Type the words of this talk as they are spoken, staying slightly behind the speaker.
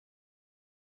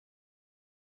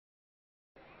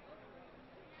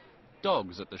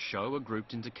Dogs at the show are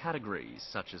grouped into categories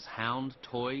such as hound,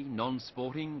 toy,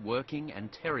 non-sporting, working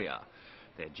and terrier.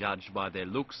 They're judged by their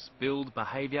looks, build,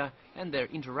 behaviour and their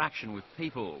interaction with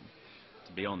people.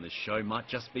 To be on this show might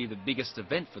just be the biggest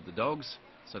event for the dogs,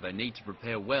 so they need to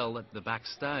prepare well at the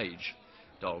backstage.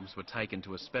 Dogs were taken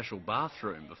to a special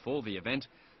bathroom before the event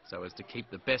so as to keep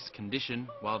the best condition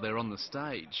while they're on the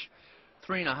stage.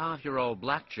 3.5-year-old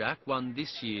Blackjack won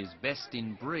this year's Best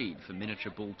in Breed for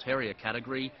Miniature Bull Terrier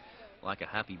category. Like a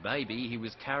happy baby, he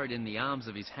was carried in the arms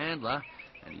of his handler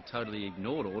and he totally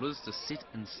ignored orders to sit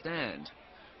and stand.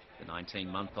 The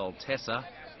 19-month-old Tessa,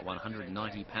 a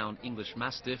 190-pound English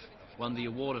Mastiff, won the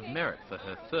Award of Merit for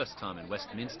her first time in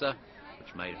Westminster,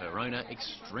 which made her owner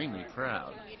extremely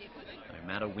proud. No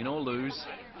matter win or lose,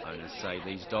 owners say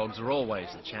these dogs are always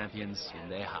the champions in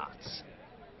their hearts.